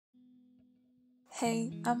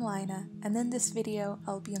Hey, I'm Lina, and in this video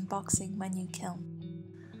I'll be unboxing my new kiln.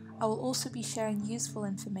 I will also be sharing useful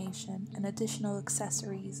information and additional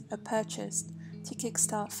accessories I purchased to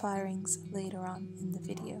kickstart firings later on in the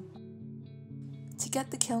video. To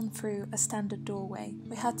get the kiln through a standard doorway,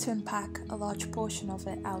 we had to unpack a large portion of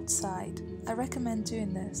it outside. I recommend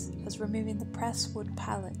doing this as removing the pressed wood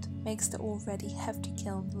pallet makes the already hefty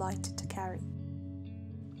kiln lighter to carry.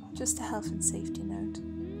 Just a health and safety note.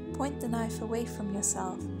 Point the knife away from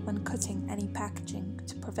yourself when cutting any packaging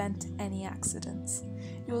to prevent any accidents.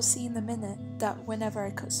 You will see in a minute that whenever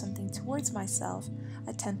I cut something towards myself,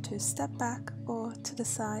 I tend to step back or to the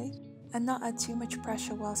side and not add too much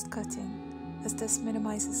pressure whilst cutting, as this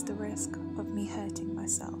minimizes the risk of me hurting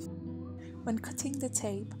myself. When cutting the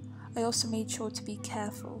tape, I also made sure to be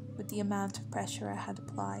careful with the amount of pressure I had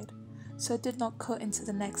applied, so I did not cut into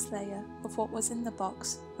the next layer of what was in the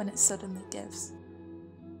box when it suddenly gives.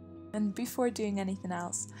 And before doing anything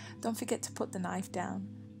else, don't forget to put the knife down.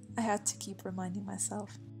 I had to keep reminding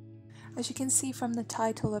myself. As you can see from the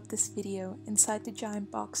title of this video, inside the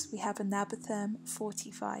giant box we have a Nabertherm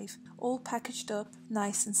 45, all packaged up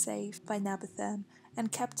nice and safe by Nabertherm and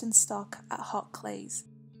kept in stock at Hot Clays.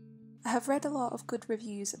 I have read a lot of good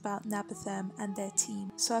reviews about Nabertherm and their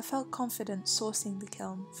team, so I felt confident sourcing the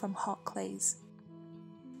kiln from Hot Clays.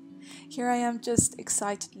 Here I am just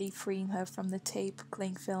excitedly freeing her from the tape,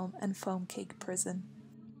 cling film and foam cake prison.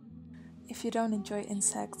 If you don't enjoy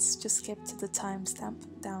insects, just skip to the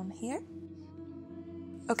timestamp down here.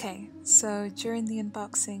 Okay, so during the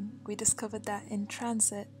unboxing, we discovered that in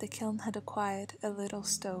transit the kiln had acquired a little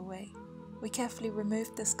stowaway. We carefully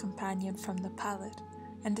removed this companion from the pallet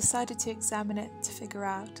and decided to examine it to figure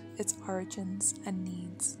out its origins and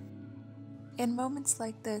needs. In moments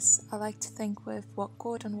like this, I like to think with what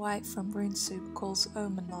Gordon White from Rune Soup calls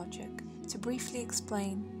omen logic. To briefly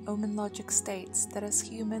explain, omen logic states that as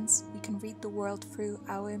humans, we can read the world through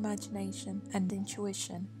our imagination and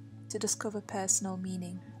intuition to discover personal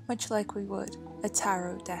meaning, much like we would a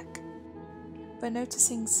tarot deck. By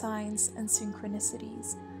noticing signs and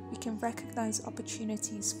synchronicities, we can recognize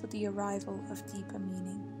opportunities for the arrival of deeper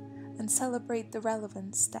meaning and celebrate the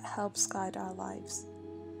relevance that helps guide our lives.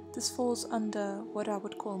 This falls under what I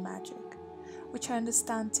would call magic, which I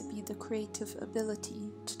understand to be the creative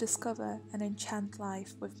ability to discover and enchant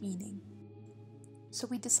life with meaning. So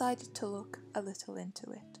we decided to look a little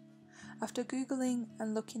into it. After googling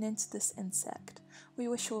and looking into this insect, we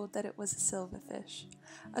were sure that it was a silverfish,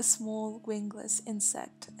 a small wingless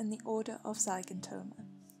insect in the order of Zygentoma.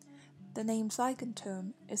 The name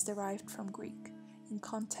Zygentome is derived from Greek, in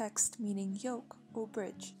context meaning yoke or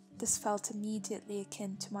bridge. This felt immediately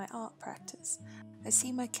akin to my art practice. I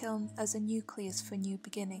see my kiln as a nucleus for new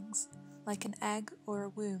beginnings, like an egg or a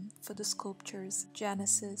womb for the sculpture's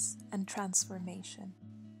genesis and transformation.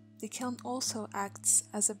 The kiln also acts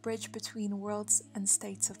as a bridge between worlds and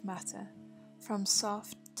states of matter, from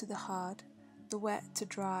soft to the hard, the wet to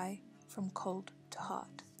dry, from cold to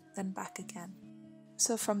hot, then back again.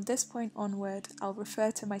 So from this point onward, I'll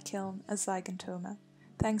refer to my kiln as Zygentoma,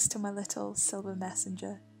 thanks to my little silver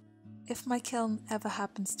messenger. If my kiln ever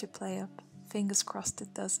happens to play up, fingers crossed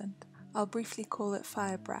it doesn't, I'll briefly call it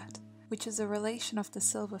Firebrat, which is a relation of the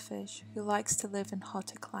silverfish who likes to live in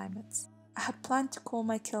hotter climates. I had planned to call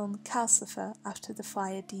my kiln Calcifer after the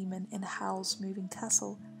fire demon in Howl's Moving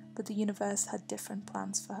Castle, but the universe had different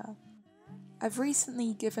plans for her. I've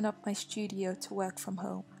recently given up my studio to work from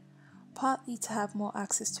home, partly to have more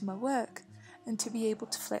access to my work and to be able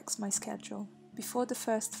to flex my schedule. Before the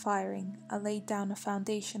first firing, I laid down a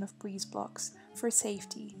foundation of breeze blocks for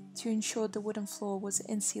safety to ensure the wooden floor was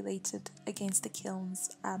insulated against the kiln's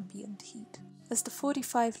ambient heat. As the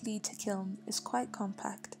 45-litre kiln is quite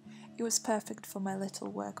compact, it was perfect for my little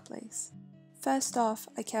workplace. First off,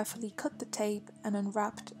 I carefully cut the tape and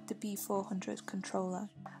unwrapped the B400 controller.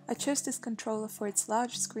 I chose this controller for its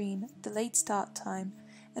large screen, delayed start time,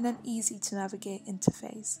 and an easy-to-navigate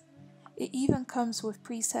interface. It even comes with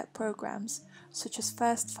preset programs such as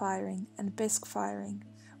first firing and bisque firing,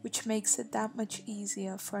 which makes it that much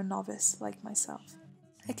easier for a novice like myself.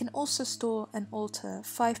 I can also store and alter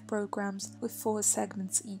 5 programs with 4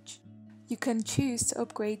 segments each. You can choose to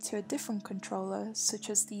upgrade to a different controller such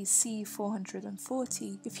as the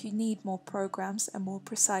C440 if you need more programs and more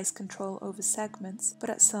precise control over segments, but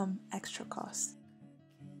at some extra cost.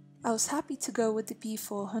 I was happy to go with the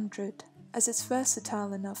B400 as it's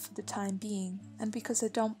versatile enough for the time being, and because I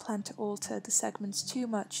don't plan to alter the segments too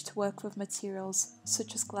much to work with materials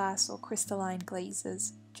such as glass or crystalline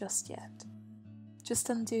glazes just yet. Just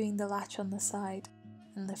undoing the latch on the side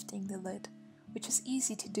and lifting the lid, which is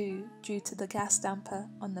easy to do due to the gas damper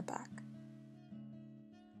on the back.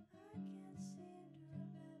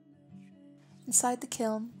 Inside the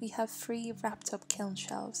kiln, we have 3 wrapped up kiln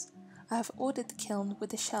shelves. I have ordered the kiln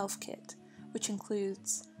with a shelf kit, which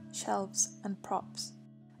includes shelves and props.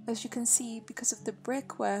 As you can see, because of the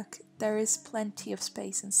brickwork, there is plenty of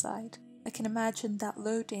space inside. I can imagine that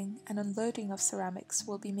loading and unloading of ceramics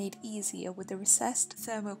will be made easier with the recessed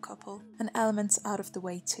thermocouple and elements out of the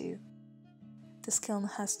way too. This kiln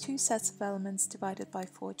has 2 sets of elements divided by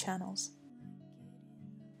 4 channels.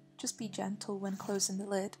 Just be gentle when closing the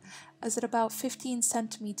lid, as at about 15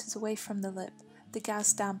 centimeters away from the lip, the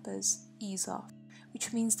gas dampers ease off,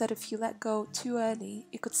 which means that if you let go too early,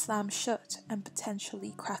 it could slam shut and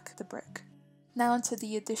potentially crack the brick. Now onto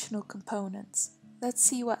the additional components. Let's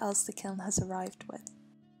see what else the kiln has arrived with.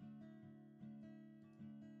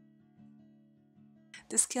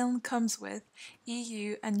 This kiln comes with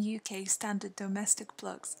EU and UK standard domestic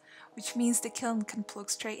plugs, which means the kiln can plug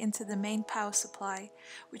straight into the main power supply,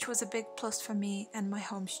 which was a big plus for me and my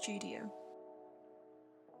home studio.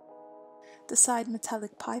 The side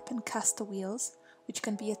metallic pipe and caster wheels, which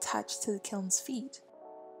can be attached to the kiln's feet.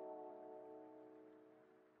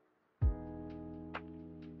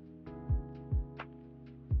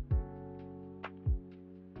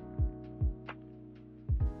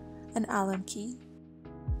 An Allen key,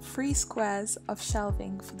 3 squares of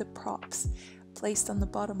shelving for the props placed on the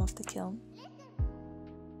bottom of the kiln,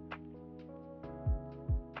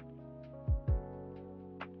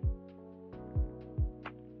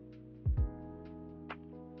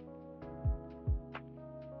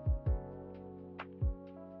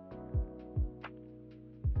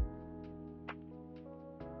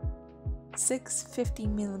 six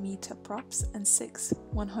 50mm props and 6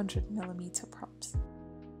 100mm props.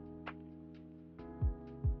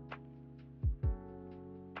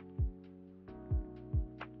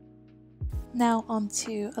 Now on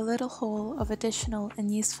to a little haul of additional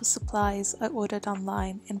and useful supplies I ordered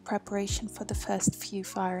online in preparation for the first few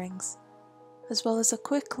firings, as well as a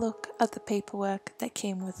quick look at the paperwork that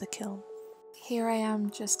came with the kiln. Here I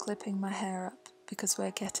am just clipping my hair up because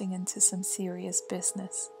we're getting into some serious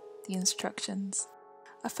business, the instructions.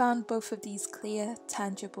 I found both of these clear,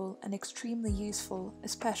 tangible and extremely useful,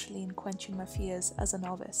 especially in quenching my fears as a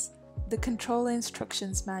novice. The controller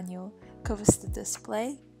instructions manual covers the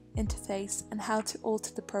display, interface and how to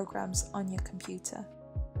alter the programs on your computer.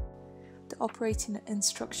 The operating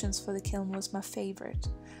instructions for the kiln was my favourite,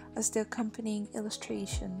 as the accompanying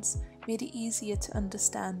illustrations made it easier to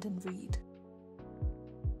understand and read.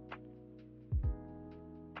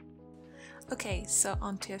 Okay, so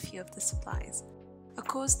on to a few of the supplies. A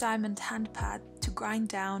coarse diamond hand pad to grind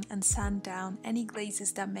down and sand down any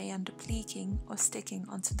glazes that may end up leaking or sticking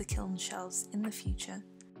onto the kiln shelves in the future.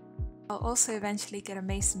 I'll also eventually get a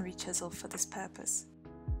masonry chisel for this purpose.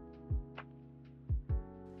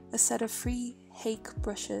 A set of 3 hake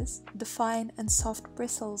brushes, the fine and soft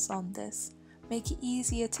bristles on this make it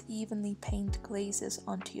easier to evenly paint glazes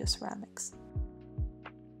onto your ceramics.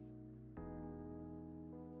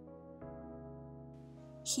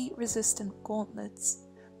 Heat-resistant gauntlets,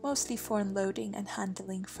 mostly for unloading and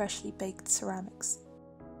handling freshly baked ceramics.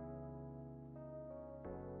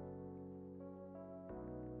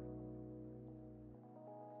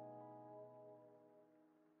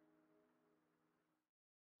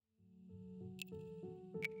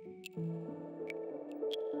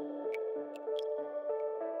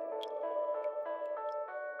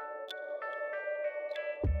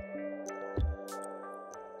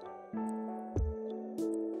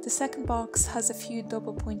 The second box has a few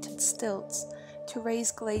double-pointed stilts to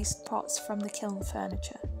raise glazed pots from the kiln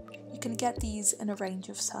furniture. You can get these in a range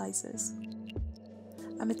of sizes.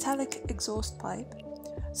 A metallic exhaust pipe,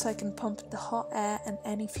 so I can pump the hot air and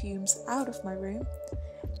any fumes out of my room.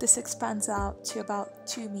 This expands out to about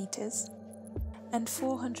 2 meters. And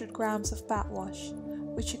 400 grams of bat wash,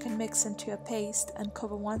 which you can mix into a paste and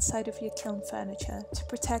cover one side of your kiln furniture to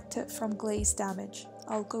protect it from glaze damage.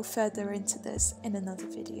 I'll go further into this in another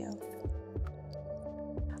video.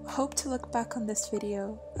 I hope to look back on this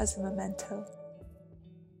video as a memento,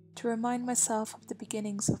 to remind myself of the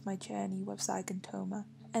beginnings of my journey with zygentoma,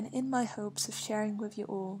 and in my hopes of sharing with you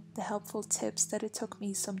all the helpful tips that it took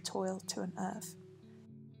me some toil to unearth.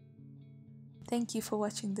 Thank you for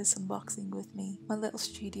watching this unboxing with me, my little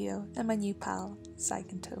studio, and my new pal,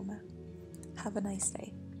 Zygentoma. Have a nice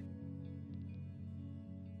day.